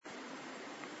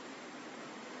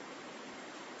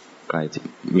ใคร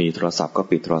มีโทรศัพท์ก็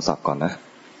ปิดโทรศัพท์ก่อนนะ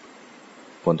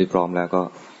คนที่พร้อมแล้วก็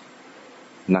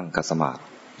นั่งขัดสมาธิ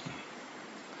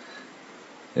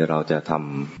เดี๋ยวเราจะท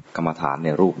ำกรรมฐานใน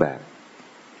รูปแบบ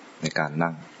ในการ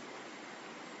นั่ง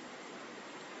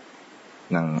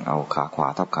เอาขาขวา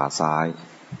ทับขาซ้าย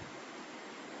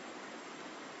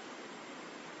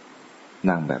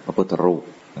นั่งแบบพระพุทธรูป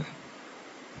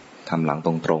ทำหลังต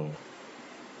รง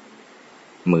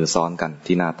ๆมือซ้อนกัน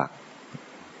ที่หน้าตัก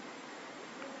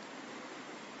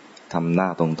ทำหน้า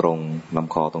ตรงๆล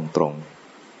ำคอตรง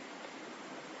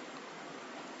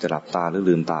ๆจะหลับตาหรือ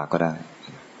ลืมตาก็ได้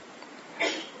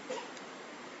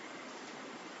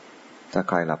ถ้าใ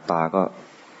ครหลับตาก็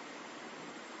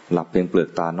หลับเพียงเปลือก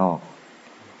ตานอก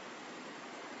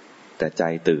แต่ใจ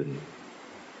ตื่น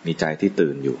มีใจที่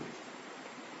ตื่นอยู่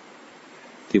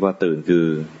ที่ว่าตื่นคือ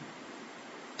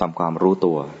ทำความรู้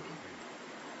ตัว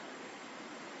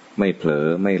ไม่เผลอ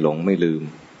ไม่หลงไม่ลืม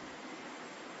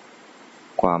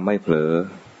ความไม่เผลอ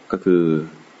ก็คือ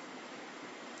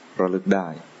ระลึกได้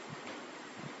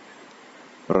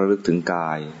ระลึกถึงก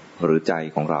ายหรือใจ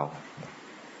ของเรา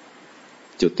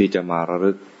จุดที่จะมาระ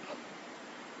ลึก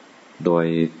โดย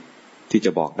ที่จ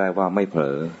ะบอกได้ว่าไม่เผล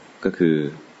อก็คือ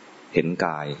เห็นก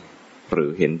ายหรือ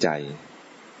เห็นใจ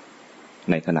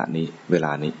ในขณะนี้เวล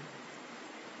านี้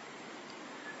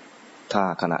ถ้า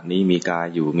ขณะนี้มีกาย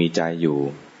อยู่มีใจอยู่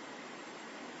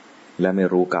และไม่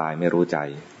รู้กายไม่รู้ใจ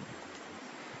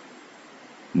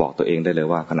บอกตัวเองได้เลย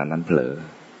ว่าขณะนั้นเผลอ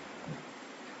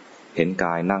เห็นก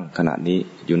ายนั่งขณะนี้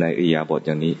อยู่ในอิริยาบถอ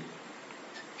ย่างนี้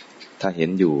ถ้าเห็น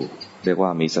อยู่เรียกว่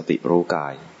ามีสติรู้กา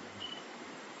ย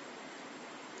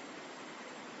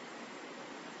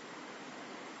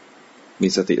มี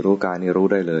สติรู้กายนี่รู้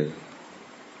ได้เลย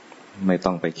ไม่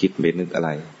ต้องไปคิดเบนึกอะไร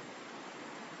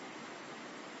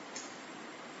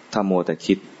ถ้ามัวแต่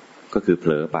คิดก็คือเผ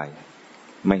ลอไป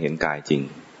ไม่เห็นกายจริง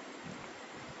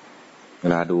เว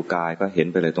ลาดูกายก็เห็น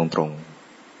ไปเลยตรง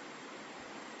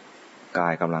ๆกา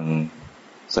ยกำลัง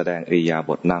แสดงอิริยาบ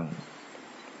ถนั่ง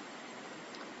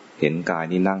เห็นกาย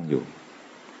นี่นั่งอยู่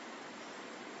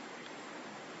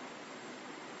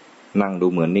นั่งดู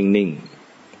เหมือนนิ่ง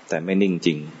ๆแต่ไม่นิ่งจ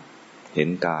ริงเห็น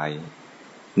กาย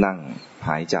นั่งห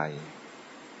ายใจ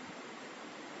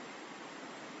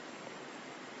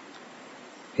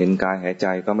เห็นกายหายใจ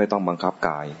ก็ไม่ต้องบังคับก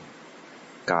าย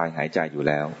หายใจอยู่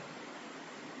แล้ว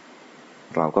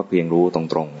เราก็เพียงรู้ตร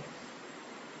ง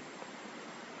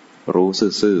ๆรู้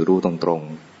ซื่อๆรู้ตรง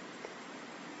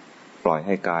ๆปล่อยใ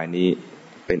ห้กายนี้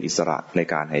เป็นอิสระใน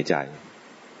การหายใจ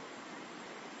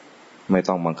ไม่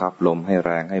ต้องบังคับลมให้แ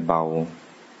รงให้เบา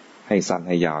ให้สั้นใ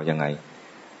ห้ยาวยังไง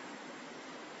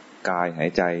กายหาย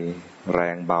ใจแร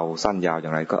งเบาสั้นยาวอย่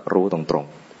างไรก็รู้ตรง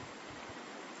ๆ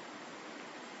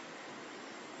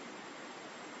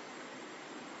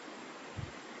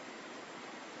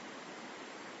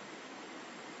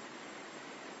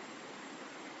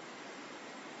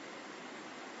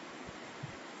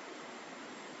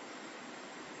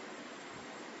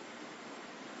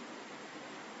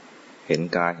เห็น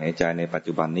กายหายใจในปัจ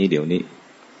จุบันนี้เดี๋ยวนี้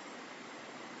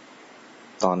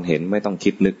ตอนเห็นไม่ต้อง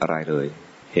คิดนึกอะไรเลย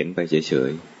เห็นไปเฉ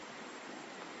ย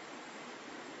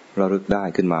ๆระลึกได้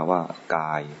ขึ้นมาว่าก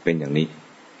ายเป็นอย่างนี้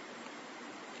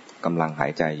กำลังหา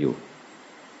ยใจอยู่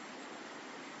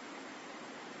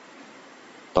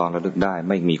ตอนระลึกได้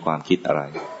ไม่มีความคิดอะไร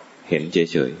เห็นเ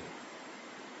ฉยๆ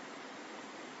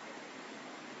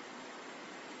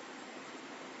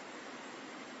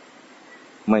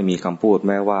ไม่มีคำพูดแ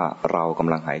ม้ว่าเราก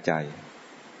ำลังหายใจ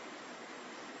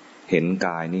เห็นก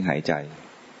ายนี้หายใจ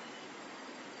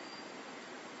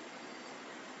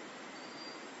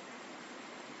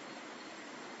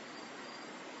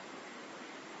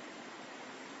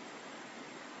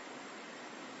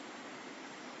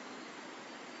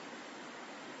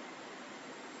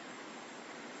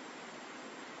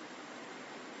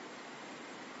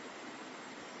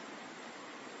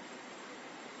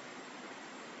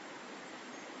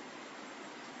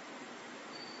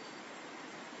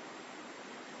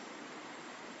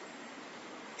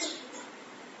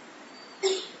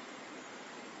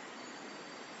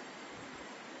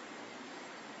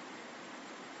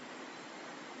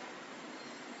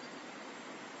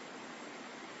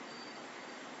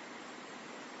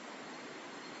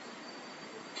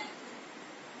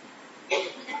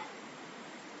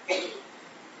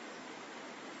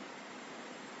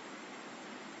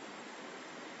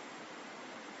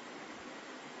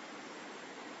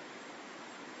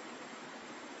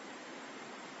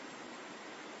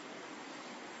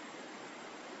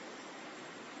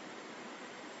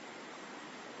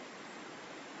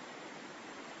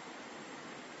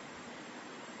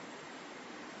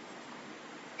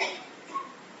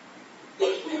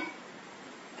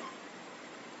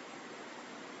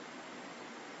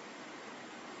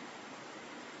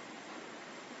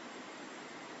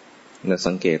เนี่ย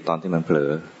สังเกตตอนที่มันเผล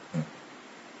อ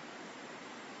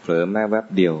แม้แวบ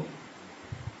เดียว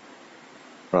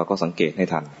เราก็สังเกตให้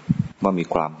ทันว่ามี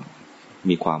คว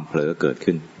ามเผลอเกิด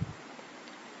ขึ้น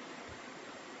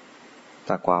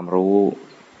ถ้าความรู้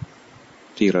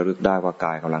ที่ระลึกได้ว่าก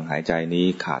ายกำลังหายใจนี้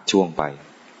ขาดช่วงไป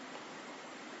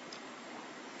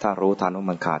ถ้ารู้ทันว่า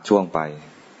มันขาดช่วงไป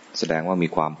แสดงว่ามี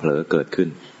ความเผลอเกิดขึ้น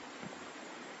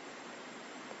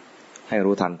ให้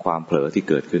รู้ทันความเผลอที่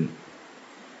เกิดขึ้น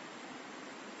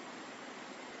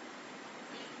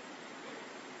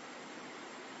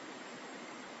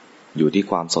อยู่ที่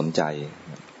ความสนใจ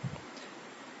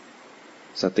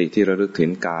สติที่ระลึกถึ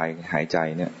งกายหายใจ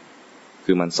เนี่ย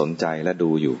คือมันสนใจและ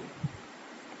ดูอยู่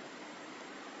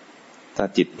ถ้า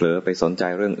จิตเผลอไปสนใจ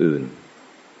เรื่องอื่น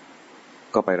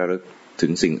ก็ไประลึกถึ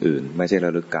งสิ่งอื่นไม่ใช่ร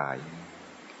ะลึกกาย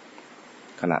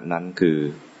ขณะนั้นคือ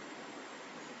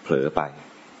เผลอไป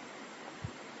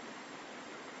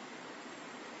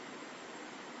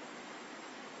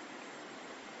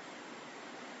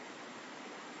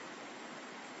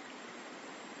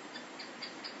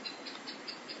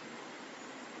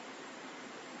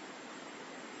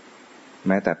แ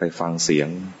ม้แต่ไปฟังเสียง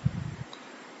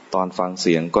ตอนฟังเ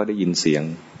สียงก็ได้ยินเสียง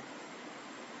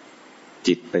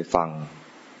จิตไปฟัง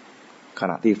ข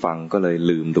ณะที่ฟังก็เลย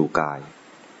ลืมดูกาย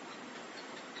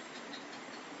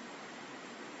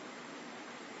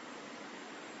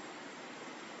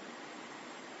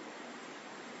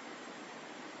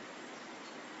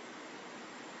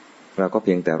เราก็เ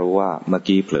พียงแต่รู้ว่าเมื่อ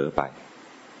กี้เผลอไป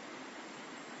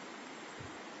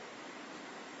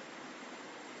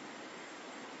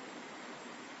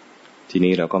ที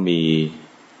นี้เราก็มี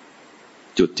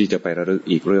จุดที่จะไประลึก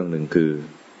อีกเรื่องหนึ่งคือ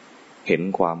เห็น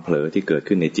ความเผลอที่เกิด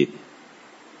ขึ้นในจิต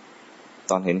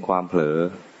ตอนเห็นความเผลอ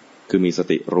คือมีส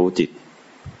ติรู้จิต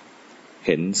เ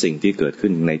ห็นสิ่งที่เกิดขึ้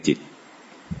นในจิต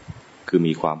คือ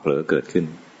มีความเผลอเกิดขึ้น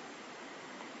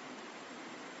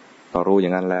พอรู้อย่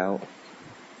างนั้นแล้ว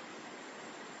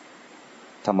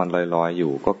ถ้ามันลอยๆอ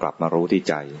ยู่ก็กลับมารู้ที่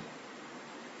ใจ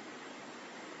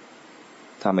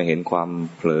ถ้าไม่เห็นความ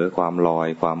เผลอความลอย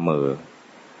ความเหม่อ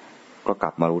ก็ก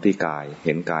ลับมารู้ที่กายเ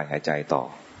ห็นกายหายใจต่อ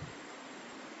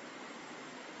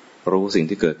รู้สิ่ง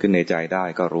ที่เกิดขึ้นในใจได้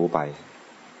ก็รู้ไป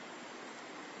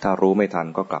ถ้ารู้ไม่ทัน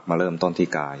ก็กลับมาเริ่มต้นที่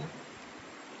กาย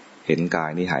เห็นกาย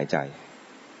นี่หายใจ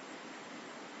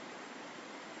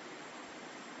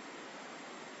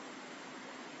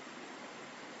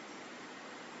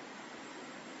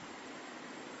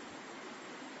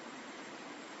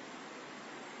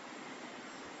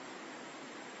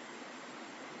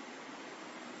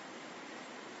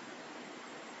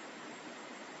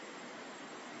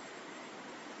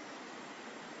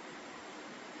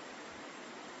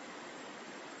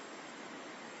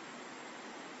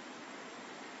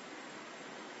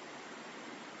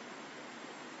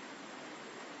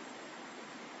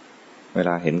เว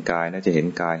ลาเห็นกายน่าจะเห็น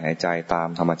กายหายใจตาม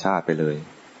ธรรมชาติไปเลย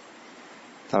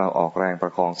ถ้าเราออกแรงปร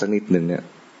ะคองสักนิดนึงเนี่ย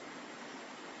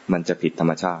มันจะผิดธร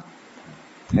รมชาติ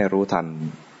ให้รู้ทัน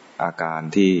อาการ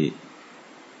ที่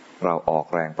เราออก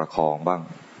แรงประคองบ้าง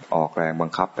ออกแรงบั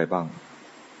งคับไปบ้าง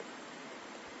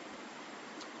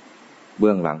เ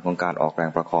บื้องหลังของการออกแรง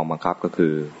ประคองบังคับก็คื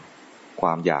อคว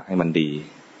ามอยากให้มันดี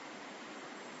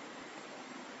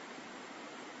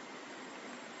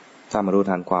ถ้ามารู้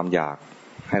ทันความอยาก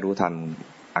ให้รู้ทัน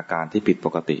อาการที่ผิดป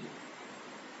กติ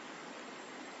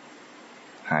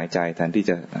หายใจแทนที่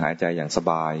จะหายใจอย่างส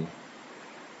บาย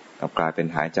กลับกลายเป็น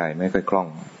หายใจไม่ค่อยคล่อง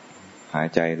หาย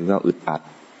ใจแล้วอึดอัด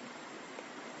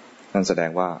นั่นแสด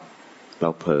งว่าเรา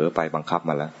เผลอไปบังคับ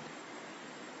มาแล้ว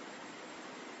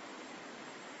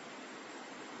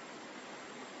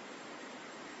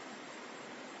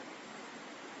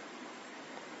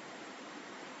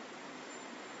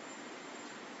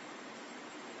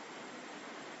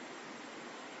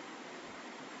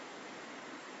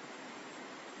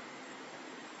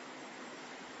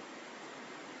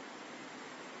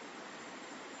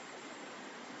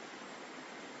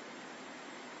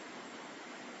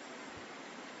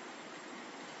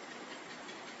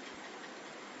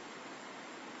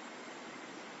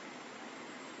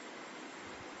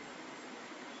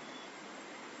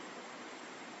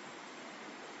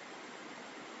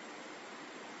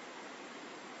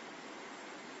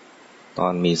ตอ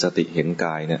นมีสติเห็นก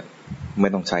ายเนี่ยไม่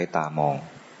ต้องใช้ตามอง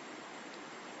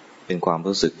เป็นความ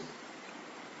รู้สึก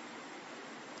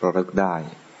ระลึกได้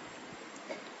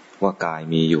ว่ากาย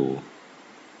มีอยู่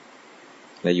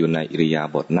และอยู่ในอิริยา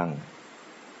บถนั่ง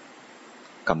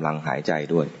กำลังหายใจ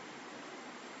ด้วย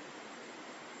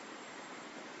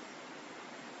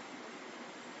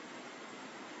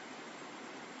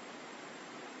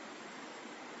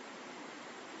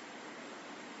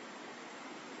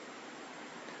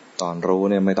ตอนรู้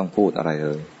เนี่ยไม่ต้องพูดอะไรเล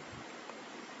ย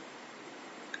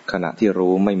ขณะที่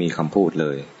รู้ไม่มีคำพูดเล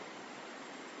ย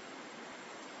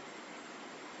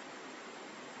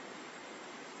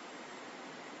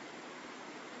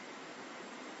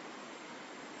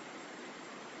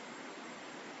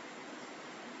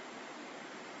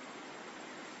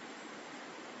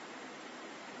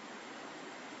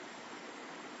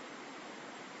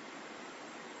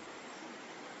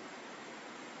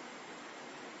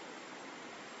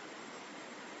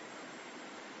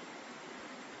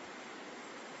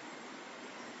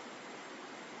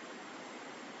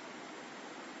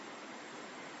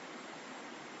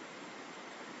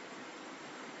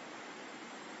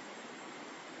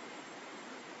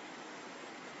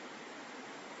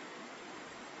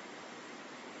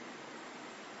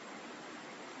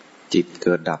จิตเ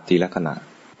กิดดับทีละข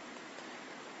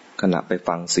ณะไป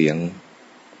ฟังเสียง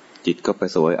จิตก็ไป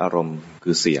เสวยอารมณ์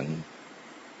คือเสียง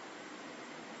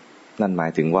นั่นหมา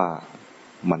ยถึงว่า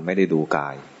มันไม่ได้ดูกา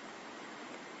ย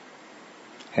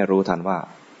ให้รู้ทันว่า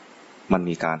มัน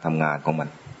มีการทำงานของ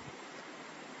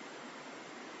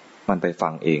มันไปฟั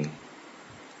งเอง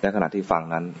และขณะที่ฟัง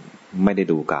นั้นไม่ได้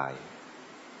ดูกาย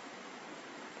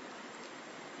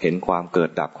เห็นความเกิด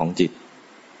ดับของจิต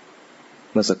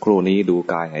เมื่อสักครู่นี้ดู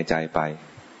กายหายใจไป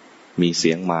มีเ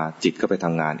สียงมาจิตก็ไปท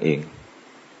ำงานเอง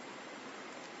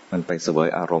มันไปเสวย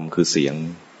อารมณ์คือเสียง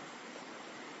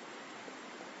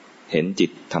เห็นจิ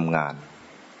ตทำงาน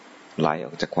ไหลอ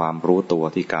อกจากความรู้ตัว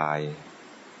ที่กาย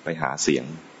ไปหาเสียง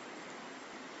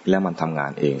แล้วมันทำงา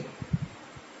นเอง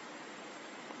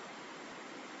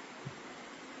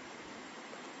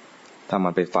ถ้ามั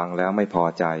นไปฟังแล้วไม่พอ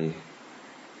ใจ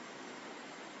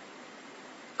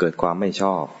เกิดความไม่ช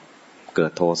อบเกิ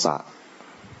ดโทสะ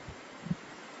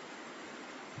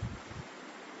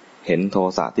เห็นโท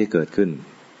สะที่เกิดขึ้น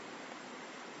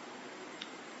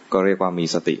ก็เรียกว่ามี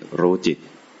สติรู้จิต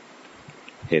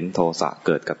เห็นโทสะเ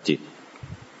กิดกับจิต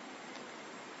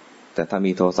แต่ถ้า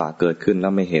มีโทสะเกิดขึ้นแล้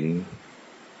วไม่เห็น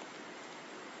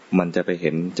มันจะไปเ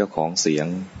ห็นเจ้าของเสียง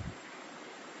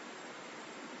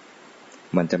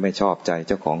มันจะไม่ชอบใจเ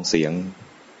จ้าของเสียง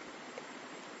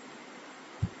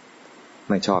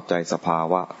ไม่ชอบใจสภา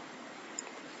วะ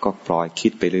ก็พลอยคิ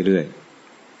ดไปเรื่อย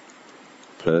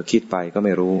ๆเผลอคิดไปก็ไ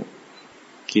ม่รู้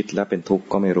คิดแล้วเป็นทุกข์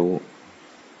ก็ไม่รู้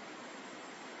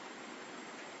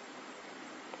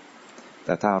แ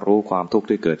ต่ถ้ารู้ความทุกข์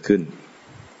ที่เกิดขึ้น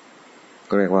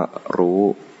ก็เรียกว่ารู้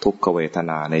ทุกขเวท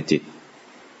นาในจิต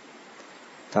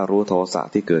ถ้ารู้โทสะ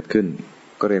ที่เกิดขึ้น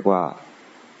ก็เรียกว่า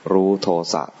รู้โท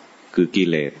สะคือกิ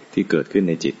เลสที่เกิดขึ้น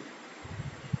ในจิต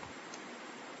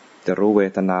จะรู้เว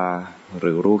ทนาห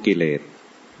รือรู้กิเลส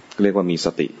เรียกว่ามีส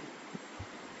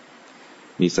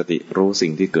ติรู้สิ่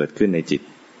งที่เกิดขึ้นในจิต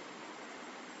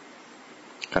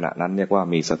ขณะนั้นเรียกว่า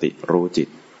มีสติรู้จิต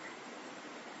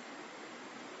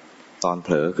ตอนเผ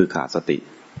ลอคือขาดสติ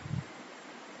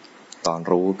ตอน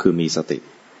รู้คือมีสติ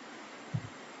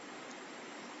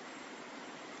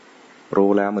รู้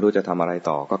แล้วไม่รู้จะทำอะไร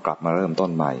ต่อก็กลับมาเริ่มต้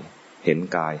นใหม่เห็น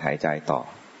กายหายใจต่อ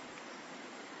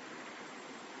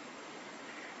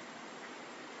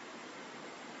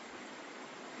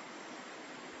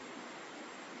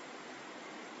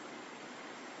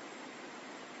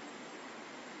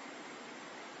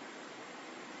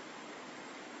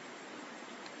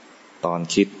ตอน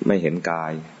คิดไม่เห็นกา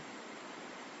ย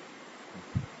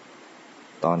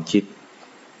ตอนคิด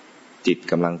จิต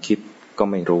กำลังคิดก็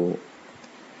ไม่รู้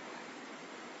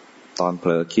ตอนเผ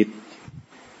ลอคิด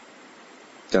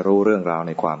จะรู้เรื่องราวใ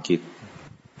นความคิด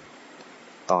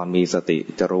ตอนมีสติ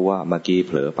จะรู้ว่าเมื่อกี้เ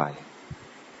ผลอไป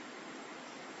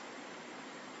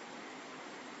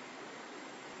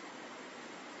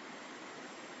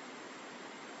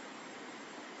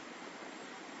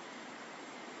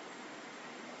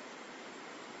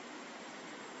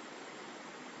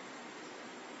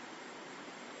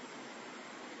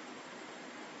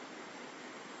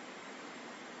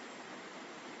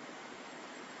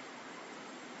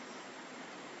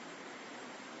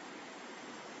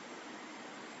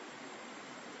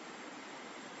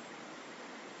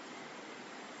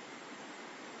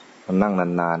นั่ง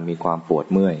นานๆมีความปวด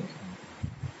เมื่อย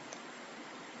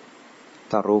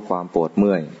ถ้ารู้ความปวดเ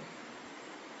มื่อย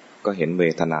ก็เห็นเว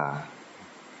ทนา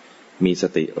มีส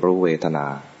ติรู้เวทนา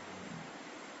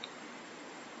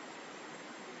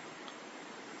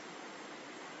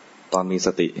ตอนมีส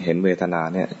ติเห็นเวทนา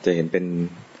เนี่ยจะเห็นเป็น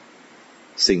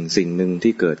สิ่งหนึ่ง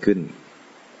ที่เกิดขึ้น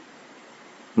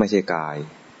ไม่ใช่กาย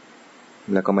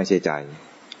แล้วก็ไม่ใช่ใจ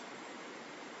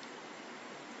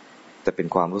แต่เป็น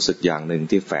ความรู้สึกอย่างหนึ่ง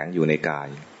ที่แฝงอยู่ในกาย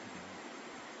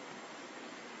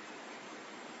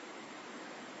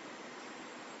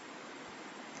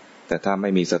แต่ถ้าไม่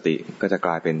มีสติก็จะก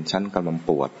ลายเป็นฉันกำลังป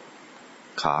วด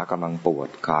ขากำลังปวด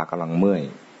ขากำลังเมื่อย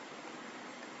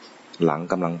หลัง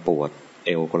กำลังปวดเอ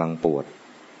วกำลังปวด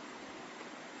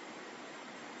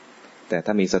แต่ถ้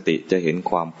ามีสติจะเห็น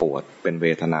ความปวดเป็นเว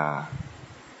ทนา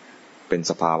เป็น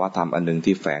สภาวะธรรมอันหนึ่ง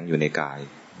ที่แฝงอยู่ในกาย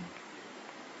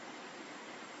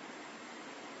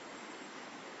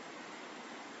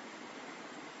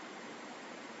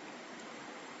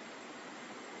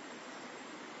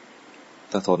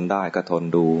ถ้าทนได้ก็ทน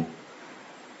ดู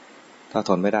ถ้าท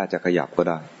นไม่ได้จะขยับก็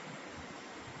ได้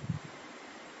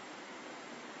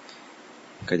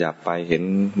ขยับไปเห็น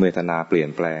เวทนาเปลี่ยน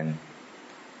แปลง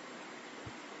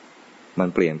มัน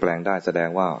เปลี่ยนแปลงได้แสดง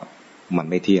ว่ามัน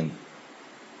ไม่เที่ยง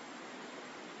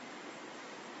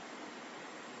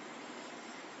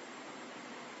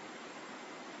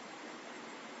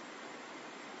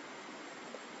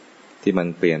ที่มัน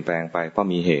เปลี่ยนแปลงไปเพราะ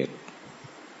มีเหตุ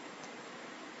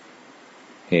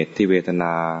ที่เวทน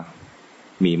า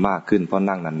มีมากขึ้นเพราะ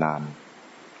นั่งนาน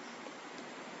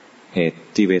ๆเหตุ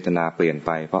ที่เวทนาเปลี่ยนไ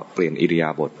ปเพราะเปลี่ยนอิริยา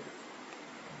บถ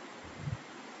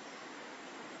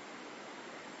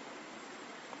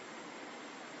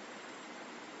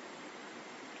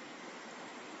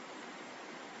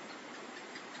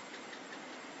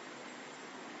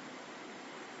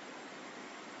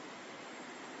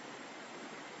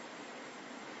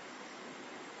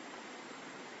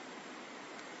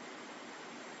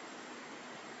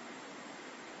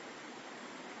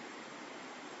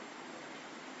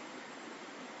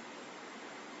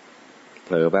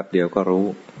เผลอแป๊บเดียวก็รู้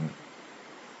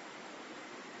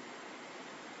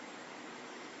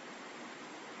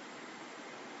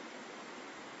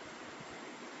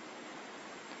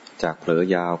จากเผลอ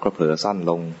ยาวก็เผลอสั้น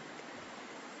ลง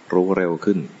รู้เร็ว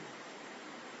ขึ้น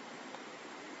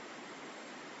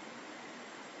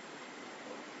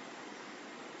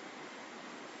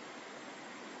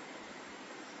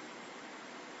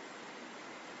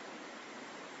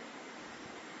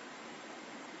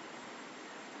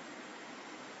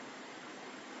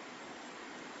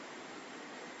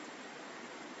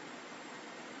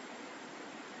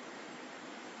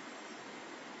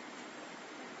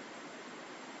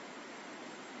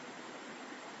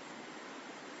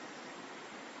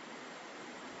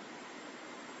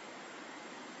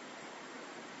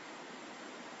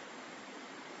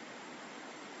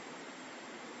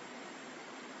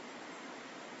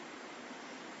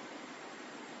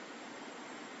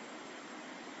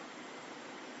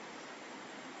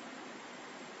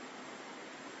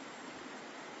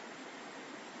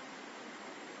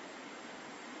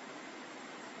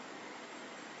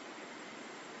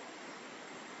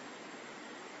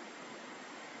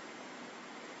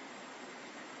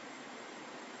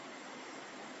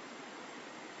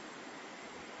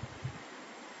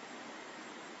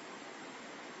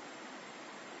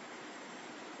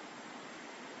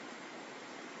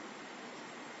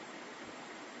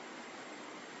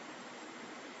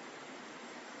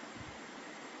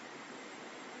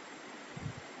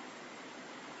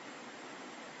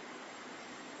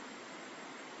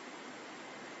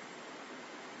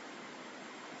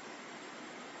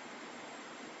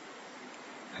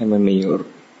ให้มันมี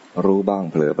รู้บ้าง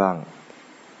เผลอบ้าง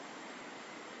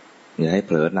อย่าให้เ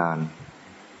ผลอนาน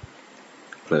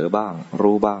เผลอบ้าง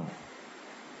รู้บ้าง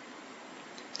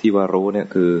ที่ว่ารู้เนี่ย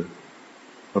คือ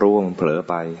รู้ว่ามันเผลอ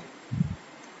ไป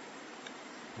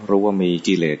รู้ว่ามี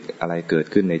กิเลสอะไรเกิด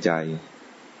ขึ้นในใจ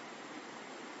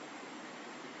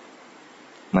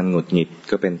มันหงุดหงิด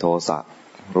ก็เป็นโทสะ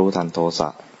รู้ทันโทสะ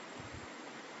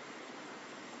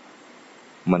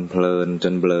มันเพลินจ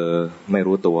นเบลอไม่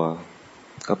รู้ตัว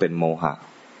ก็เป็นโมหะ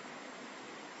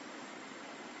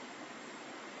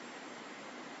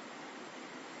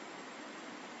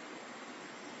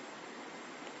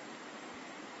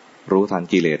รู้ทัน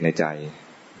กิเลสในใจ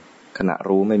ขณะ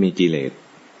รู้ไม่มีกิเลส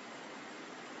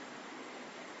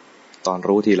ตอน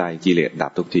รู้ทีไรกิเลสดั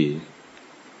บทุกที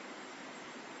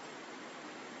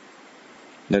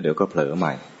แล้วเดี๋ยวก็เผลอให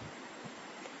ม่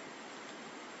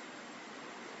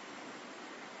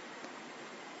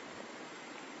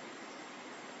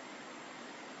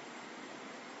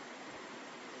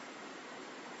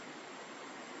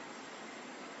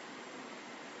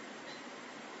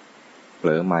เผ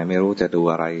ลอใหม่ไม่รู้จะดู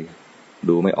อะไร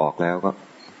ดูไม่ออกแล้วก็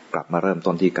กลับมาเริ่ม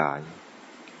ต้นที่กาย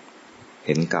เ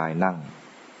ห็นกายนั่ง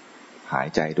หาย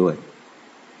ใจด้วย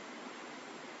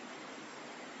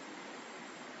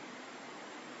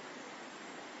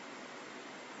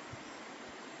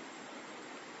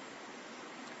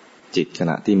จิตข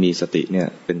ณะที่มีสติเนี่ย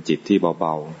เป็นจิตที่เบ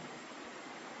า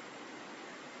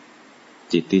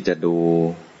ๆจิตที่จะดู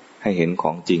ให้เห็นข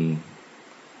องจริง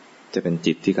จะเป็น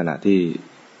จิตที่ขณะที่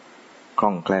ค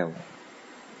ล่องแคล่ว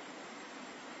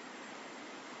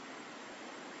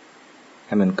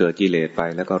ให้มันเกิดกิเลสไป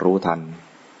แล้วก็รู้ทัน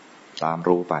ตาม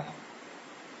รู้ไป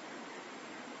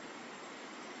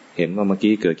เห็นว่าเมื่อ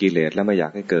กี้เกิดกิเลสแล้วไม่อยา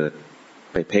กให้เกิด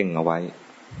ไปเพ่งเอาไว้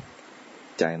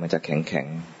ใจมันจะแข็งแข็ง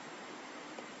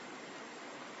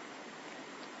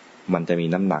มันจะมี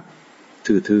น้ำหนัก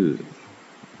ทื่อ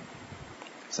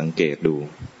ๆสังเกตดู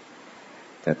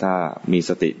แต่ถ้ามี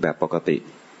สติแบบปกติ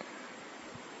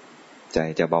ใจ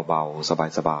จะเบาๆ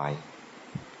สบาย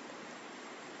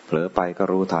ๆเผลอไปก็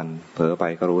รู้ทันเผลอไป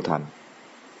ก็รู้ทัน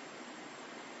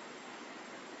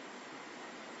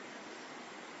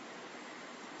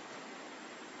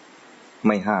ไ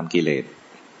ม่ห้ามกิเลส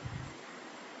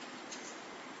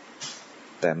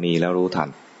แต่มีแล้วรู้ทัน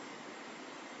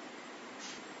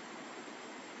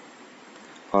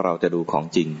เพราะเราจะดูของ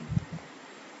จริง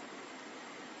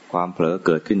ความเผลอเ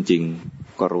กิดขึ้นจริง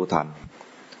ก็รู้ทัน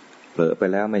เผลอไป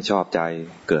แล้วไม่ชอบใจ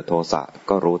เกิดโทสะ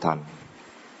ก็รู้ทัน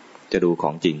จะดูข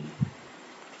องจริง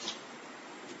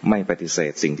ไม่ปฏิเส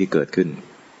ธสิ่งที่เกิดขึ้น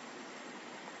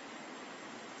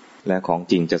และของ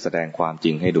จริงจะแสดงความจ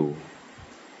ริงให้ดู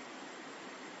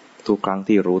ทุกครั้ง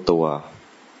ที่รู้ตัว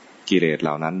กิเลสเห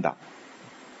ล่านั้นดับ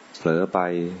เผลอไป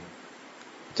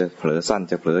จะเผลอสั้น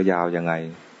จะเผลอยาวยังไง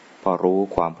พอรู้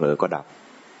ความเผลอก็ดับ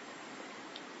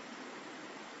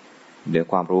เดี๋ยว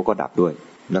ความรู้ก็ดับด้วย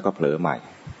แล้วก็เผลอใหม่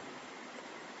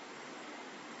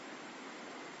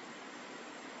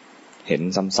เห็น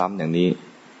ซ้ำๆอย่างนี้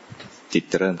จิต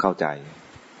จะเริ่มเข้าใจ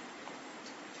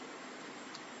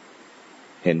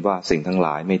เห็นว่าสิ่งทั้งหล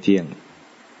ายไม่เที่ยง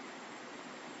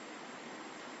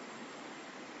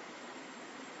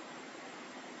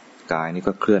กายนี้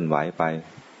ก็เคลื่อนไหวไป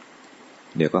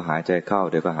เดี๋ยวก็หายใจเข้า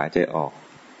เดี๋ยวก็หายใจออก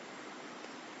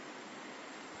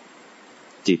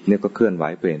จิตเนี่ยก็เคลื่อนไหว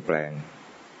เปลี่ยนแปลง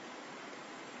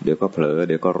เดี๋ยวก็เผลอเ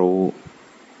ดี๋ยวก็รู้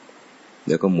เ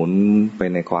ดี๋ยวก็หมุนไป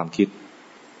ในความคิด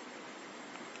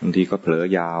บางทีก็เผลอ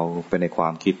ยาวไปในควา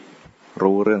มคิด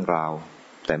รู้เรื่องราว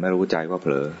แต่ไม่รู้ใจว่าเผ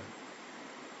ลอ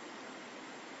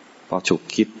พอฉุก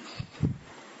คิด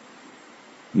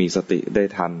มีสติได้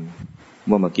ทันเ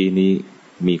มื่อกี้นี้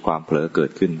มีความเผลอเกิ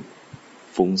ดขึ้น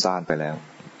ฟุ้งซ่านไปแล้ว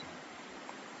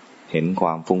เห็นคว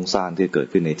ามฟุ้งซ่านที่เกิด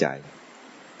ขึ้นในใจ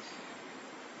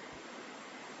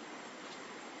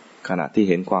ขณะที่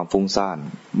เห็นความฟุ้งซ่าน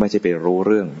ไม่ใช่ไปรู้เ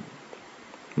รื่อง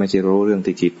ไม่ใช่รู้เรื่อง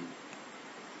ที่คิด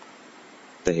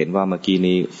แต่เห็นว่าเมื่อกี้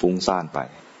นี้ฟุ้งซ่านไป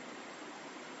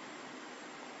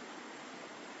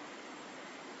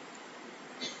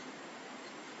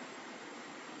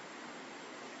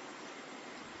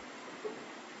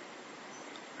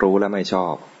รู้แล้วไม่ชอ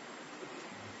บ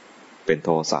เป็นโท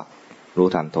สะรู้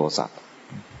ทันโทสะ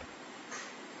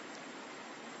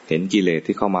เห็นกิเลส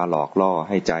ที่เข้ามาหลอกล่อ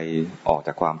ให้ใจออกจ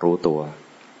ากความรู้ตัว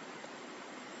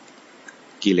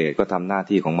กิเลสก็ทำหน้า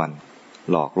ที่ของมัน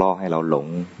หลอกล่อให้เราหลง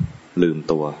ลืม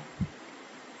ตัว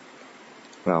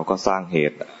เราก็สร้างเห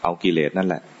ตุเอากิเลสนั่น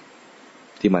แหละ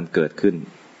ที่มันเกิดขึ้น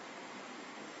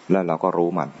แล้วเราก็รู้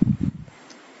มัน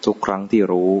ทุกครั้งที่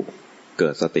รู้เกิ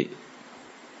ดสติ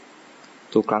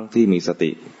ทุกครั้งที่มีส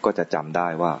ติก็จะจำได้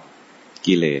ว่า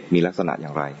กิเลสมีลักษณะอย่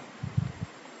างไร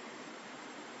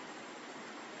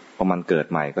พอมันเกิด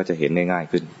ใหม่ก็จะเห็นง่าย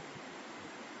ๆขึ้น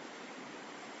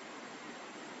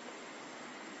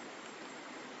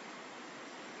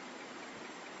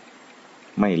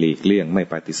ไม่หลีกเลี่ยงไม่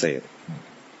ปฏิเสธ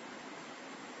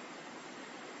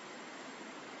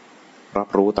รับ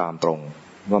รู้ตามตรง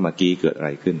ว่าเมื่อกี้เกิดอะไ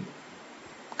รขึ้น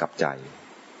กับใจ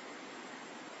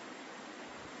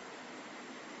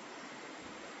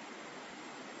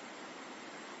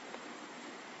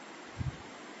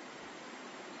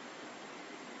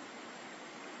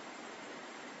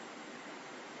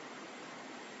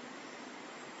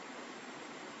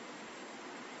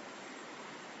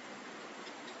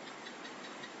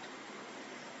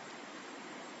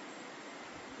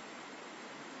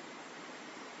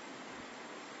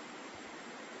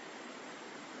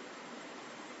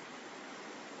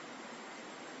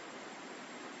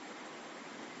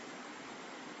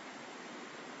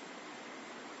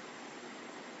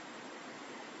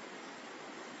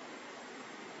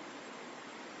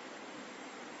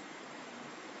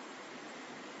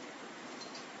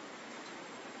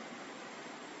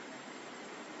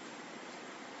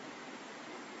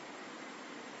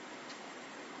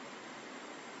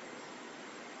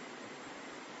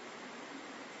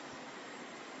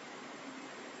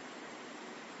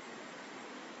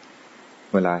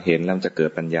เวลาเห็นแล้วจะเกิ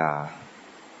ดปัญญา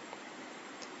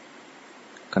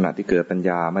ขณะที่เกิดปัญญ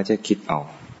าไม่ใช่คิดเอา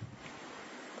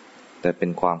แต่เป็น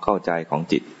ความเข้าใจของ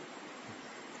จิต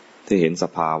ที่เห็นส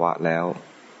ภาวะแล้ว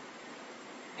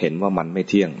เห็นว่ามันไม่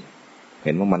เที่ยงเ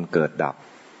ห็นว่ามันเกิดดับ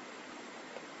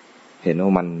เห็นว่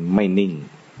ามันไม่นิ่ง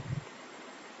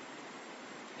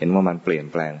เห็นว่ามันเปลี่ยน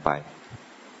แปลงไป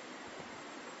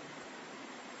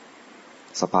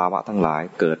สภาวะทั้งหลาย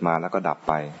เกิดมาแล้วก็ดับ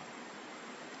ไป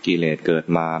กิเลสเกิด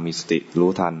มามีสติ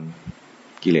รู้ทัน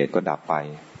กิเลสก็ดับไป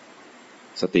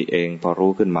สติเองพอ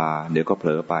รู้ขึ้นมาเดี๋ยวก็เผล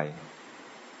อไป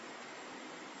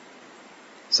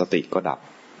สติก็ดับ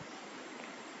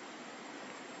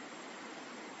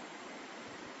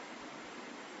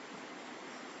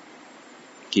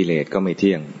กิเลสก็ไม่เ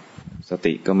ที่ยงส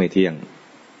ติก็ไม่เที่ยง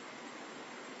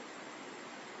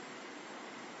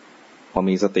พอ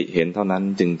มีสติเห็นเท่านั้น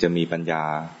จึงจะมีปัญญา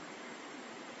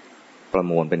ประ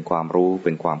มวลเป็นความรู้เ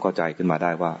ป็นความเข้าใจขึ้นมาไ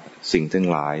ด้ว่าสิ่งทั้ง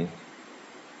หลาย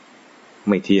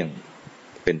ไม่เที่ยง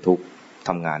เป็นทุกข์ท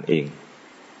ำงานเอง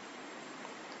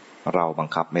เราบัง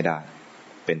คับไม่ได้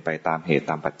เป็นไปตามเหตุ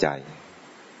ตามปัจจัย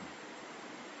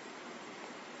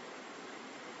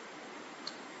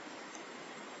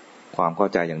ความเข้า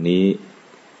ใจอย่างนี้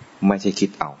ไม่ใช่คิ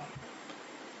ดเอา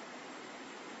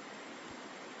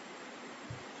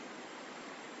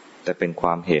แต่เป็นคว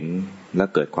ามเห็นและ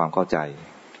เกิดความเข้าใจ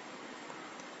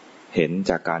เห็น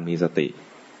จากการมีสติ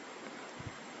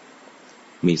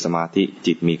มีสมาธิ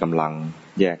จิตมีกำลัง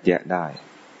แยกแยะได้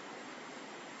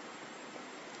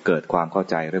เกิดความเข้า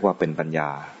ใจเรียกว่าเป็นปัญญา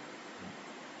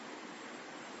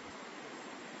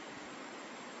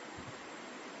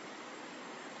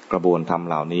กระบวนธรรม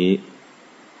เหล่านี้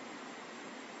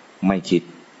ไม่คิด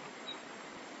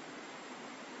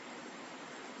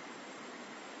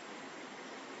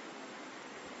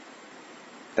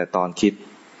แต่ตอนคิด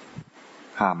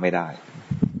ห้ามไม่ได้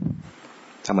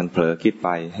ถ้ามันเผลอคิดไป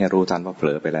ให้รู้ทันว่าเผล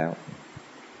อไปแล้ว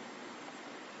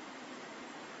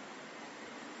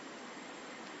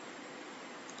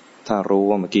ถ้ารู้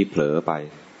ว่าเมื่อกี้เผลอไป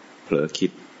เผลอคิ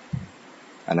ด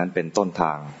อันนั้นเป็นต้นท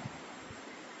าง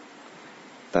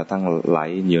แต่ทั้งไหล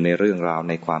อยู่ในเรื่องราว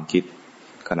ในความคิด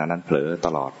ขณะนั้นเผลอต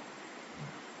ลอด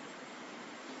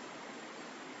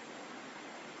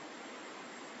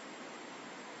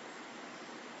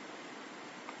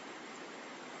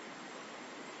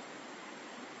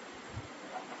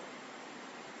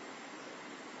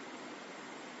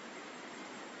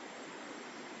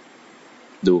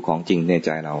ดูของจริงในใ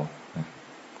จเรา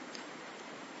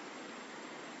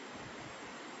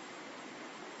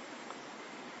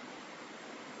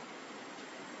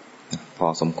พอ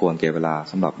สมควรแก่เวลา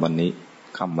สำหรับวันนี้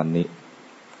ค่ำวันนี้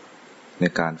ใน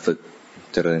การฝึก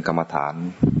เจริญกรรมฐาน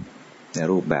ใน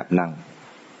รูปแบบนั่ง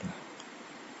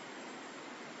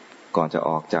ก่อนจะอ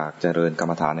อกจากเจริญกรร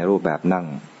มฐานในรูปแบบนั่ง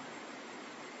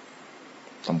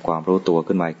ทำความรู้ตัว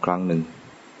ขึ้นมาอีกครั้งหนึ่ง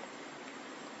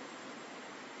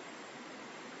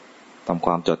ทำค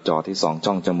วามจดจ่อที่2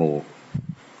ช่องจมูก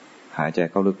หายใจ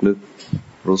เข้าลึก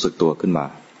ๆรู้สึกตัวขึ้นมา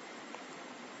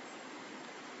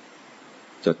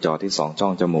จดจ่อที่2ช่อ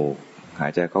งจมูกหา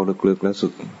ยใจเข้าลึกๆแล้ว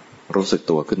รู้สึก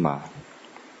ตัวขึ้นมา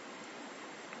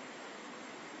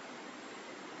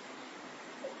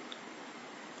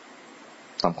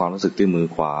ทำความรู้สึกที่มือ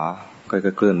ขวาค่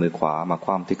อยๆเคลื่อนมือขวามาค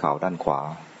ว่ำที่เข่าด้านขวา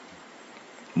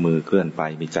มือเคลื่อนไป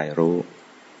มีใจรู้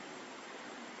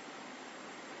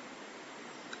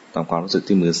ทำความรู้สึก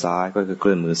ที่มือซ้ายก็คือเค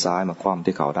ลื่อนมือซ้ายมาคว่ำ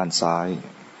ที่เข่าด้านซ้าย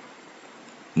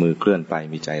มือเคลื่อนไป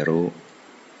มีใจรู้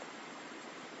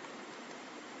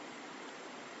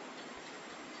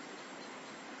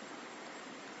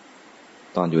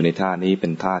ตอนอยู่ในท่านี้เป็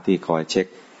นท่าที่คอยเช็ค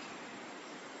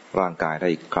ร่างกายได้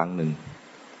อีกครั้งหนึ่ง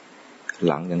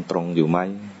หลังยังตรงอยู่ไหม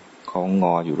คล้องง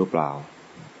ออยู่หรือเปล่า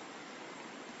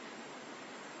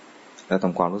แล้วท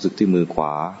ำความรู้สึกที่มือขว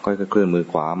าค่อยๆเคลื่อนมือ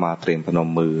ขวามาเตรียมพน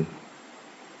มมือ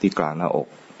ที่กลางหน้าอก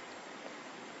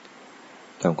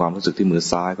ทำความรู้สึกที่มือ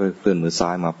ซ้ายก็เคลื่อนมือซ้า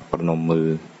ยมาประนมมือ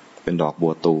เป็นดอกบั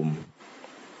วตูม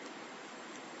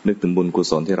นึกถึงบุญกุ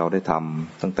ศลที่เราได้ท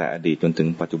ำตั้งแต่อดีตจนถึง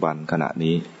ปัจจุบันขณะ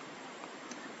นี้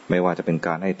ไม่ว่าจะเป็นก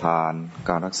ารให้ทาน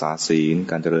การรักษาศีล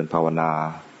การเจริญภาวนา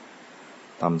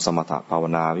ทำสมถะภาว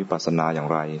นาวิปัสสนาอย่าง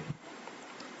ไร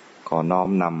ขอน้อม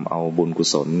นำเอาบุญกุ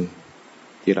ศล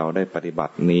ที่เราได้ปฏิบั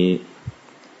ตินี้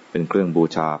เป็นเครื่องบู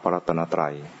ชาพระรัตนตรั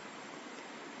ย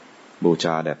บูช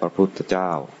าแด่พระพุทธเจ้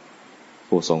า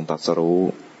ผู้ทรงตรัสรู้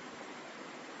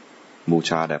บู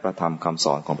ชาแด่พระธรรมคำส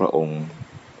อนของพระองค์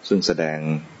ซึ่งแสดง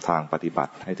ทางปฏิบั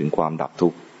ติให้ถึงความดับทุ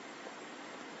กข์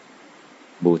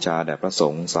บูชาแด่พระส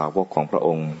งฆ์สาวกของพระอ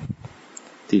งค์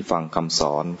ที่ฟังคำส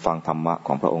อนฟังธรรมะข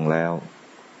องพระองค์แล้ว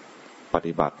ป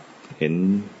ฏิบัติเห็น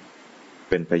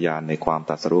เป็นพยานในความต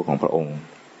รัสรู้ของพระองค์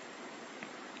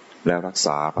แล้วรักษ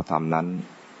าพระธรรมนั้น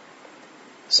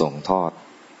ส่งทอด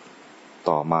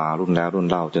ต่อมารุ่นแล้วรุ่น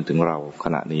เล่าจนถึงเราข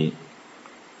ณะนี้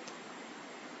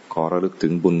ขอระลึกถึ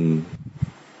งบุญ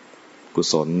กุ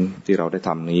ศลที่เราได้ท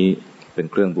ำนี้เป็น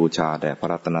เครื่องบูชาแด่พระ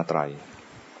รัตนตรัย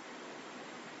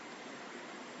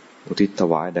อุทิศถ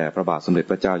วายแด่พระบาทสมเด็จ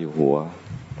พระเจ้าอยู่หัว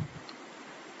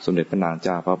สมเด็จพระนางเ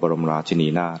จ้าพระบรมราชินี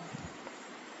นาถ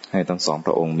ให้ทั้งสองพ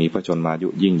ระองค์มีพระชนมายุ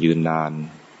ยิ่งยืนนาน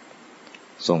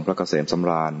ทรงพระเกษมสำ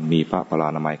ราญมีพระพลา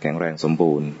นามัยแข็งแรงสม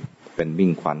บูรณ์เป็นมิ่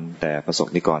งขวัญแด่ประสบ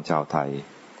นิกรชาวไทย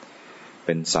เ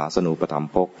ป็นศาสนูปถัม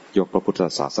ภกยกพระพุทธ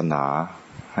ศาสนา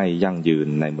ให้ยั่งยืน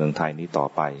ในเมืองไทยนี้ต่อ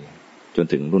ไปจน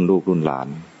ถึงรุ่นลูกรุ่นหลาน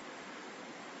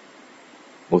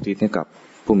อุทิศให้กับ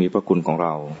ผู้มีพระคุณของเร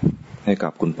าให้กั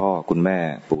บคุณพ่อคุณแม่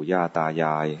ปู่ย่าตาย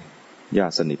ายญา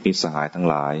ติสนิทมิตรสหายทั้ง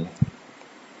หลาย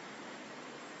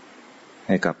ใ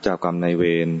ห้กับเจ้ากรรมนายเว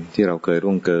รที่เราเคย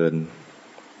ร่วงเกิน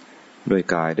ด้วย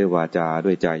กายด้วยวาจาด้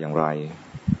วยใจอย่างไร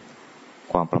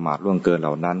ความประมาทล่วงเกินเห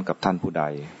ล่านั้นกับท่านผู้ใด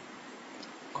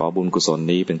ขอบุญกุศล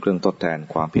นี้เป็นเครื่องทดแทน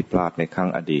ความผิดพลาดในครั้ง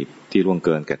อดีตที่ล่วงเ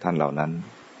กินแก่ท่านเหล่านั้น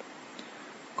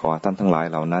ขอท่านทั้งหลาย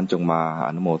เหล่านั้นจงมาอ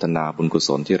นุโมทนาบุญกุศ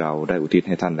ลที่เราได้อุทิศใ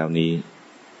ห้ท่านแล้วนี้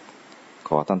ข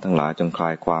อท่านทั้งหลายจงคลา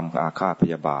ยความอาฆาตพ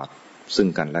ยาบาทซึ่ง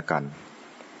กันและกัน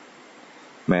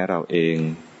แม้เราเอง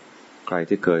ใคร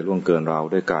ที่เคยล่วงเกินเรา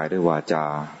ด้วยกายด้วยวาจา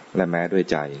และแม้ด้วย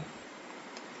ใจ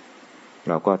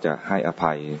เราก็จะให้อ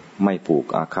ภัยไม่ผูก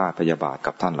อาฆาตพยาบาท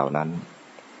กับท่านเหล่านั้น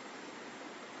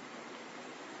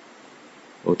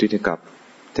อุทิศให้กับ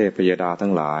เทพยดาทั้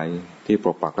งหลายที่ป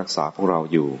กปักรักษาพวกเรา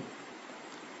อยู่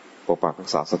ปกปักรัก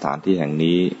ษาสถานที่แห่ง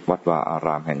นี้วัดวาอาร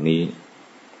ามแห่งนี้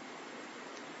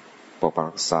ปกปัก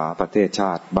รักษาประเทศช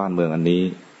าติบ้านเมืองอันนี้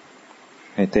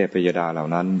ให้เทพยดาเหล่า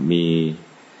นั้นมี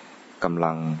กำ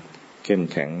ลังเข้ม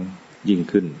แข็งยิ่ง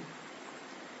ขึ้น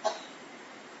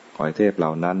ขอให้เทพเหล่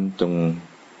านั้นจง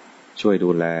ช่วยดู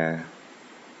แล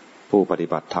ผู้ปฏิ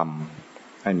บัติธรรม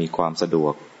ให้มีความสะดว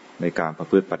กในการประ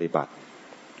พฤติปฏิบัติ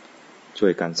ช่ว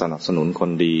ยกันสนับสนุนค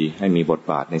นดีให้มีบท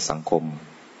บาทในสังคม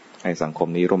ให้สังคม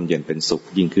นี้ร่มเย็นเป็นสุข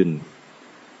ยิ่งขึ้น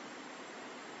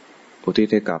อุทิศ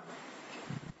ให้กับ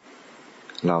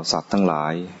เหล่าสัตว์ทั้งหลา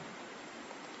ย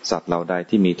สัตว์เหล่าใด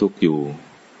ที่มีทุกข์อยู่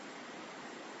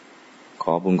ข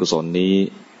อบุญกุศลนี้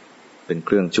เป็นเค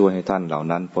รื่องช่วยให้ท่านเหล่า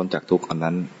นั้นพ้นจากทุกข์อัน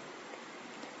นั้น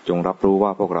จงรับรู้ว่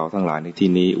าพวกเราทั้งหลายในที่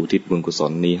นี้อุทิศบุญกุศ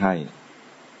ลนี้ให้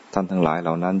ท่านทั้งหลายเห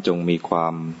ล่านั้นจงมีควา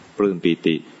มปลื้มปี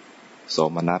ติโส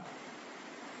มนัส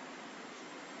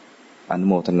อนุ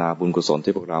โมทนาบุญกุศล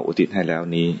ที่พวกเราอุทิศให้แล้ว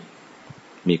นี้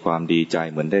มีความดีใจ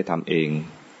เหมือนได้ทำเอง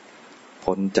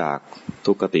พ้นจาก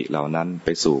ทุกขติเหล่านั้นไป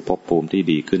สู่ภพภูมิที่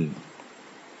ดีขึ้น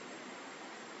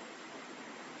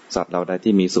สัตว์เราใด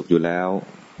ที่มีสุขอยู่แล้ว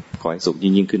ขอให้สุข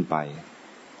ยิ่งขึ้นไป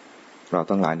เรา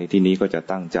ทั้งหลายในที่นี้ก็จะ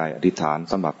ตั้งใจอธิษฐาน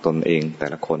สำหรับตนเองแต่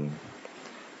ละคน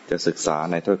จะศึกษา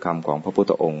ในถ้อยคำของพระพุท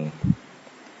ธองค์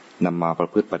นำมาประ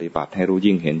พฤติปฏิบัติให้รู้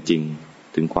ยิ่งเห็นจริง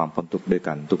ถึงความพ้นทุกข์ด้วย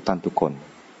กันทุกท่านทุกคน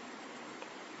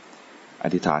อ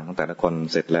ธิษฐานของแต่ละคน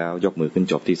เสร็จแล้วยกมือขึ้น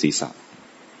จบที่ศีรษะ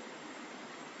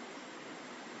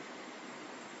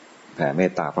แผ่เม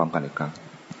ตตาพร้อมกันอีกครั้ง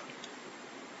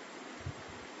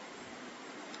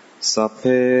สัพเพ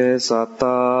สัตต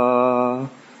า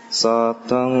สัตว์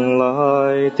ทั้งหลา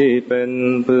ยที่เป็น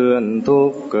เพื่อนทุ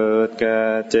กข์เกิดแก่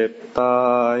เจ็บตา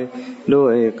ยด้ว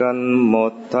ยกันหม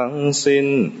ดทั้งสิ้น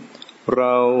เร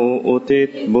าอุทิศ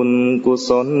บุญกุ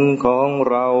ศลของ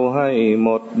เราให้หม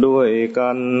ดด้วยกั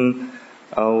น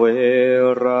อเว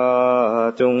รา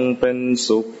จงเป็น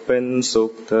สุขเป็นสุ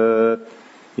ขเถิด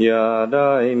อย่าไ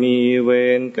ด้มีเว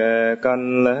รแก่กัน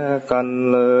และกัน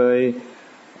เลย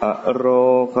อโร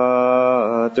คา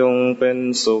จงเป็น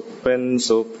สุขเป็น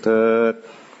สุขเถิด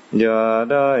อย่า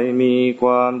ได้มีคว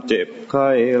ามเจ็บไข้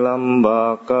ลำบา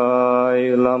กกาย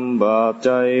ลำบากใ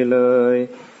จเลย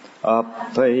อัพ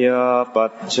พยาปั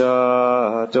ชชา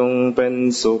จงเป็น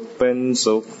สุขเป็น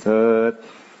สุขเถิด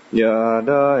อย่า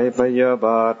ได้พยาบ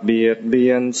าทเบียดเบี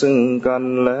ยนซึ่งกัน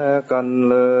และกัน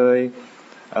เลย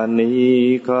อนี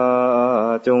ฆา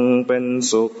จงเป็น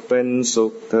สุขเป็นสุ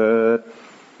ขเถิด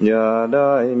อย่าไ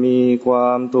ด้มีควา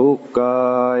มทุกข์ก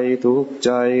ายทุกข์ใ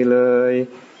จเลย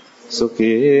สุ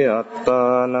ขีอัตตา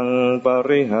นังป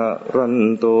ริหะรัน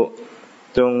ตุ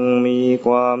จงมีค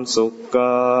วามสุขก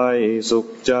ายสุข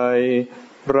ใจ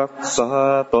รักษา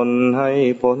ตนให้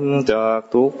พ้นจาก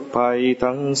ทุกภัย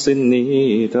ทั้งสิ้นนี้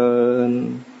เถิด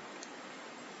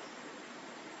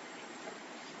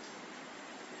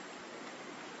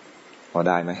พอ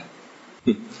ได้ไหม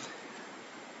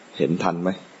เห็นทันไหม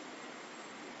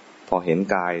พอเห็น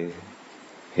กาย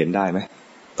เห็นได้ไหม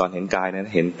ตอนเห็นกายนั้น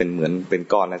เห็นเป็นเหมือนเป็น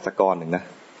ก้อนอะไรสักก้อนหนึ่งนะ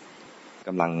ก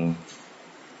ำลัง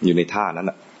อยู่ในท่านั้น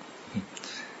อ่ะ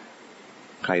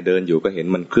ใครเดินอยู่ก็เห็น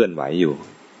มันเคลื่อนไหวอยู่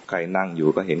ใครนั่งอยู่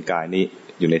ก็เห็นกายนี้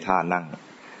อยู่ในท่านั่ง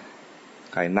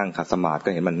ใครนั่งขัดสมาธิก็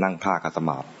เห็นมันนั่งท่าขัดส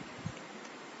มาธิ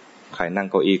ใครนั่ง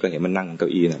เก้าอี้ก็เห็นมันนั่งเก้า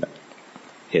อี้นั่นแหละ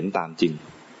เห็นตามจริง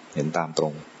เห็นตามตร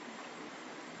ง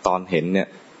ตอนเห็นเนี่ย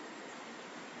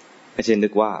ไม่ใช่นึ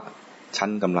กว่า ฉัน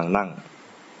กำลังนั่ง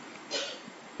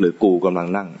หรือกูกำลัง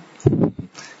นั่ง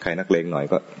ใครนักเลงหน่อย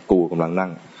ก็กูกำลังนั่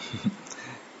ง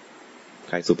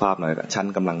ใครสุภาพหน่อยก็ฉัน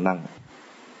กำลังนั่ง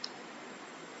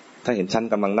ถ้าเห็นฉัน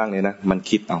กำลังนั่งเนี่ยนะมัน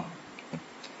คิดเอา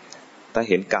ถ้า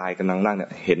เห็นกายกำลังนั่งเนี่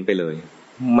ยเห็นไปเลย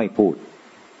ไม่พูด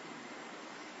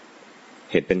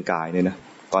เห็นเป็นกายเนี่ยนะ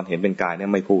ตอนเห็นเป็นกายเนี่ย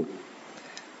ไม่พูด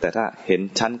แต่ถ้าเห็น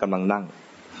ฉันกำลังนั่ง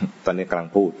ตอนนี้กำลัง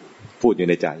พูดอยู่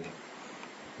ในใจ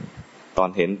ตอน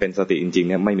เห็นเป็นสติจริงๆ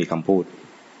เนี่ยไม่มีคำพูด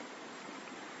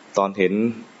ตอนเห็น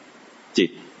จิต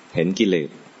เห็นกิเลส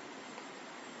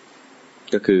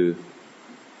ก็คือ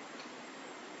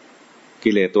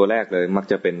กิเลสตัวแรกเลยมัก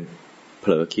จะเป็นเผ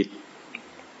ลอคิด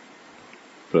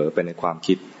เผลอไปในความ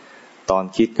คิดตอน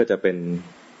คิดก็จะเป็น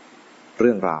เ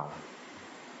รื่องราว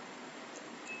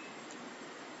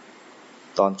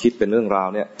ตอนคิดเป็นเรื่องราว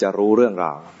เนี่ยจะรู้เรื่องร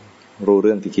าวรู้เ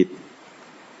รื่องที่คิ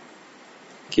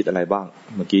ดอะไรบ้าง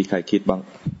เมื่อกี้ใครคิดบ้าง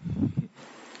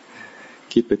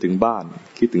คิดไปถึงบ้าน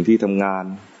คิดถึงที่ทำงาน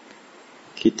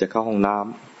คิดจะเข้าห้องน้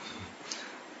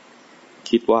ำ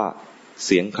คิดว่าเ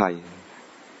สียงใคร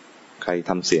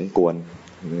ทำเสียงกวน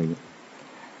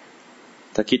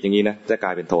ถ้าคิดอย่างนี้นะจะกล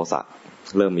ายเป็นโทสะ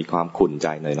เริ่มมีความขุ่นใจ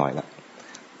หน่อยๆแล้ว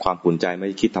ความขุ่นใจไม่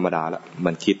คิดธรรมดาแล้ว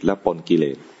มันคิดแล้วปนกิเล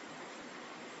ส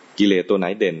ตัวไหน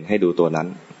เด่นให้ดูตัวนั้น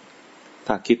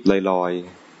ถ้าคิดลอย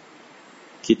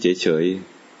ๆคิดเฉย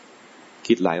ๆ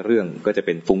คิดหลายเรื่องก็จะเ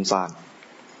ป็นฟุ้งซ่าน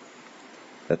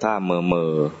แต่ถ้าเม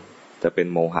อจะเป็น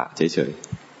โมหะเฉย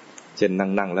ๆเช่น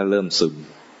นั่งแล้วเริ่มซึม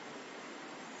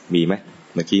มีไหม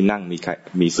เมื่อกี้นั่ง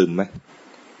มีซึมไหม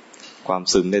ความ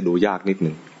ซึมได้ดูยากนิดห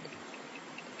นึ่ง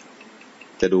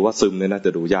จะดูว่าซึมเนี่ยนะจ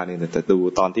ะดูยากนิดนึงแต่ดู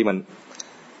ตอนที่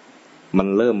มัน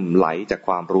เริ่มไหลจากค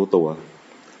วามรู้ตัว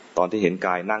ตอนที่เห็นก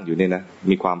ายนั่งอยู่เนี่ยนะ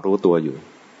มีความรู้ตัวอยู่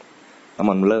แล้ว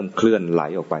มันเริ่มเคลื่อนไหล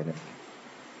ออกไปเนี่ย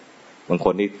บางค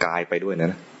นนี่กายไปด้วยน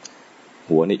ะ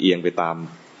หัวนี่เอียงไปต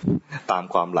าม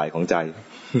ความไหลของใจ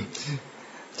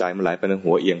ใจมันไหลไปใน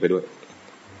หัวเอียงไปด้วย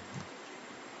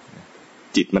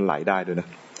จิตมันไหลได้ด้วยนะ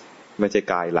ไม่ใช่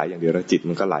กายไหลอย่างเดียวแล้วจิต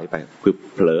มันก็ไหลไปคือ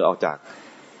เผลอออกจ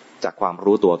ากความ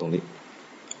รู้ตัวตรงนี้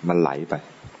มันไหลไป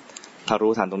ถ้า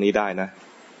รู้ทันตรงนี้ได้นะ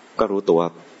ก็รู้ตัว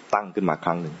ตั้งขึ้นมาค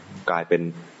รั้งหนึ่งกลายเป็น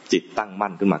จิตตั้ง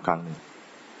มั่นขึ้นมาครั้งหนึ่ง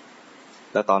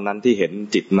แล้วตอนนั้นที่เห็น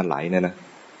จิตมันไหลเนี่ยนะ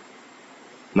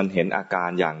มันเห็นอาการ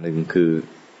อย่างหนึ่งคือ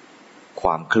คว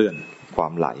ามเคลื่อนควา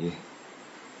มไหล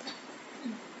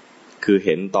คือเ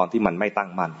ห็นตอนที่มันไม่ตั้ง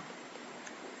มั่น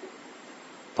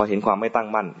พอเห็นความไม่ตั้ง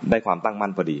มั่นได้ความตั้งมั่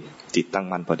นพอดีจิตตั้ง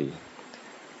มั่นพอดี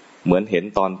เหมือนเห็น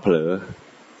ตอนเผลอ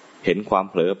เห็นความ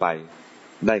เผลอไป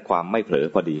ได้ความไม่เผลอ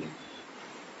พอดี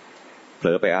เผล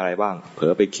อไปอะไรบ้างเผล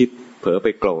อไปคิดเผลอไป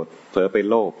โกรธเผลอไป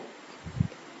โลภ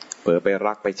เผลอไป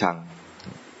รักไปชัง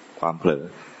ความเผล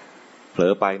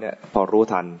อไปเนี่ยพอรู้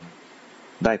ทัน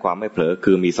ได้ความไม่เผลอ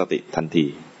คือมีสติทันที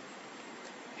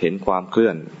เห็นความเคลื่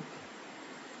อน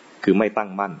คือไม่ตั้ง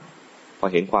มั่นพอ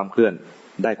เห็นความเคลื่อน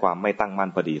ได้ความไม่ตั้งมั่น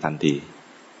พอดีทันที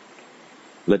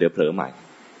แล้วเดี๋ยวเผลอใหม่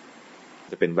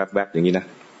จะเป็นแวบๆอย่างนี้นะ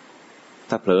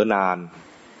ถ้าเผลอนาน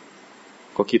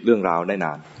ก็คิดเรื่องราวได้น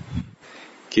าน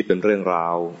คิดเป็นเรื่องรา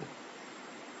ว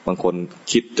บางคน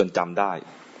คิดจนจำได้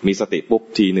มีสติปุ๊บ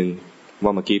ทีนึงว่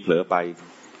าเมื่อกี้เผลอไป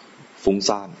ฟุ้ง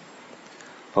ซ่าน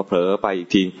พอเผลอไปอีก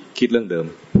ทีคิดเรื่องเดิม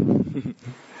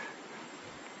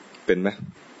เป็นไหม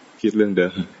คิดเรื่องเดิ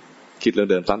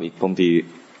มซ้ำอีกบางที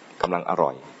กำลังอร่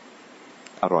อ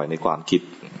ยในความคิด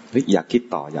เฮ้ยอยากคิด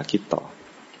ต่ออ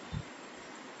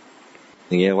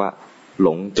ย่างเงี้ยว่าหล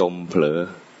งจมเผลอ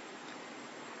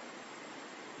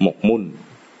หมกมุ่น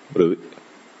หรือ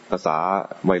ภาษา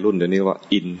วัยรุ่นเดี๋ยวนี้ว่า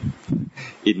อิ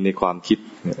นในความคิด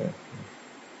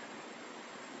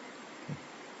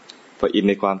พออิน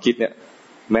ในความคิดเนี่ย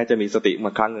แม้จะมีสติม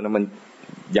าครั้งนึงนะมัน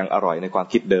ยังอร่อยในความ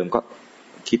คิดเดิมก็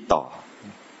คิดต่อ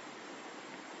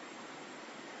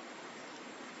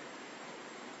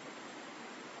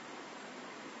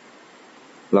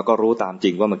แล้วก็รู้ตามจริ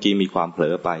งว่าเมื่อกี้มีความเผล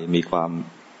อไปมีความ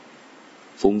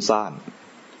ฟุ้งซ่าน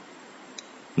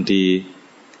บางที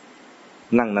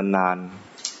นั่งนาน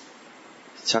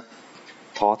ๆชัก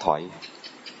ท้อถอย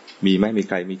มีไหมมีใ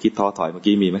ครมีคิดท้อถอยเมื่อ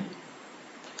กี้มีไหม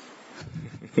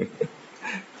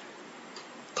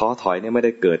ท้อถอยเนี่ยไม่ไ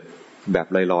ด้เกิดแบบ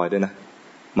ลอยๆด้วยนะ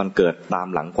มันเกิดตาม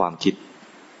หลังความคิด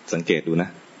สังเกตดูนะ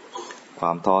คว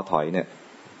ามท้อถอยเนี่ย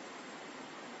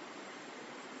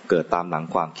เกิดตามหลัง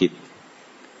ความคิด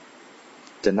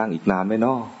จะนั่งอีกนานไหม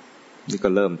น้อนี่ก็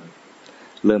เริ่ม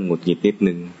หงุดหงิดนิด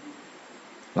นึง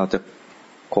เราจะ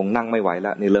คงนั่งไม่ไหวแ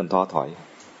ล้วนี่เริ่มท้อถอย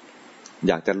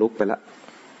อยากจะลุกไปแล้ว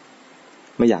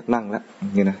ไม่อยากนั่งแล้ว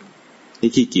นี่นะ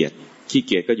นี่ขี้เกี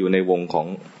ยจก็อยู่ในวงของ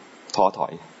ท้อถอ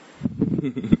ย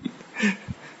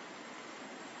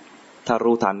ถ้า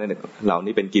รู้ทันเนี่ยเหล่า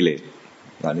นี้เป็นกิเลส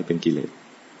อันนี้เป็นกิเลส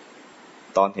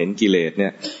ตอนเห็นกิเลสเนี่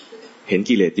ยเห็น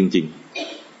กิเลสจริง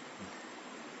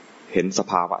ๆเห็นส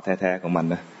ภาวะแท้ๆของมัน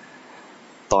นะ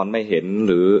ตอนไม่เห็น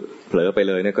หรือเผลอไป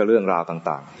เลยเนี่ยก็เรื่องราว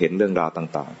ต่างๆเห็นเรื่องราว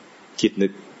ต่างๆคิดนึ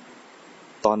ก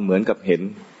ตอนเหมือนกับเห็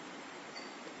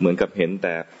นแ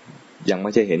ต่ยังไ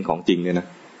ม่ใช่เห็นของจริงเนี่ยนะ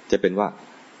จะเป็นว่า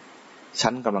ฉั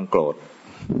นกำลังโกรธ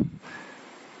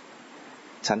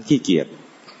ฉันขี้เกียจ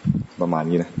ประมาณ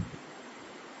นี้นะ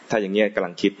ถ้าอย่างเงี้ยกำลั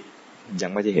งคิดยั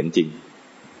งไม่ใช่เห็นจริง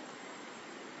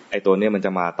ไอ้ตัวเนี้ยมันจ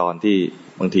ะมาตอนที่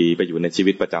บางทีไปอยู่ในชี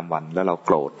วิตประจำวันแล้วเราโ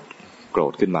กร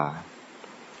ธขึ้นมา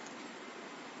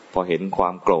พอเห็นควา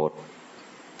มโกรธ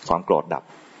ดับ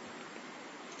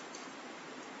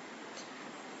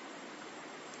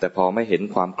แต่พอไม่เห็น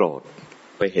ความโกรธ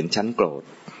ไปเห็นฉันโกร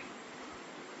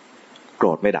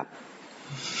ธไม่ดับ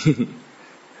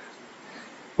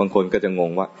บางคนก็จะง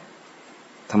งว่า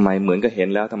ทำไมเหมือนก็เห็น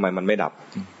แล้วทำไมมันไม่ดับ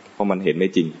เพราะมันเห็นไม่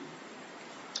จริง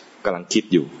กำลังคิด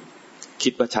อยู่คิ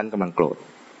ดว่าฉันกำลังโกรธ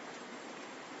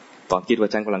ตอนคิดว่า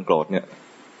ฉันกำลังโกรธเนี่ย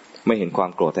ไม่เห็นความ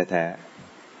โกรธแท้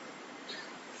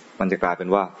ๆมันจะกลายเป็น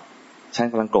ว่าฉัน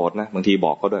กำลังโกรธนะบางทีบ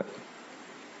อกเขาด้วย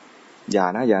อย่า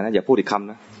อย่าพูดอีกค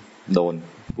ำนะโดน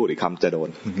พูดอีกคำจะโดน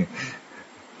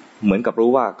เหมือนกับรู้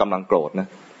ว่ากำลังโกรธนะ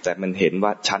แต่มันเห็นว่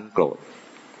าฉันโกรธ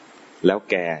แล้ว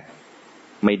แก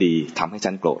ไม่ดีทำให้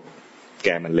ฉันโกรธแก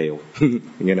มันเลว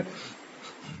อย่างเงี้ยนะ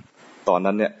ตอน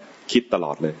นั้นเนี่ยคิดตล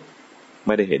อดเลยไ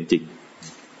ม่ได้เห็นจริง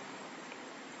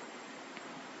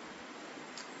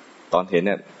ตอนเห็นเ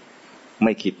นี่ยไ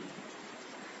ม่คิด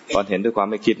ตอนเห็นด้วยความ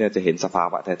ไม่คิดเนี่ยจะเห็นสภา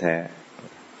วะแท้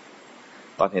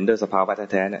ๆตอนเห็นด้วยสภาวะ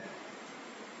แท้ๆเนี่ย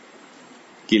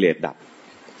กิเลสดับ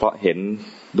เพราะเห็น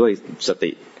ด้วยส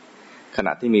ติขณ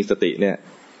ะที่มีสติเนี่ย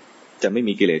จะไม่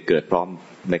มีกิเลสเกิดพร้อม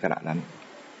ในขณะนั้น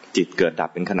จิตเกิดดับ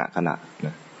เป็นขณะน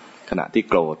ะขณะที่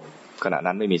โกรธขณะ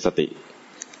นั้นไม่มีสติ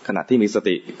ขณะที่มีส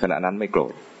ติขณะนั้นไม่โกร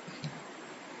ธ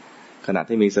ขณะ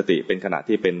ที่มีสติเป็นขณะ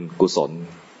ที่เป็นกุศล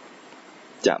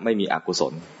จะไม่มีอกุศ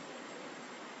ล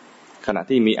ขณะ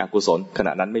ที่มีอกุศลขณ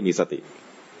ะนั้นไม่มีสติ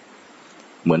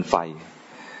เหมือนไฟ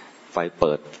เ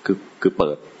ปิดคือเ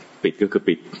ปิดปิดก็คือ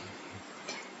ปิด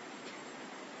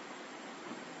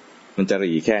มันจะห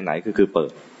รี่แค่ไหนก็คือเปิ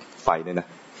ดไฟเนี่ยนะ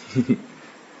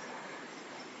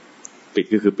ปิด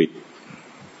ก็คือปิด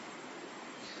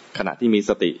ขณะที่มี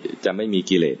สติจะไม่มี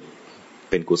กิเลส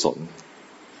เป็นกุศล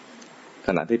ข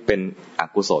ณะที่เป็นอ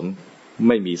กุศลไ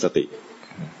ม่มีสติ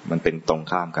มันเป็นตรง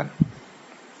ข้ามกัน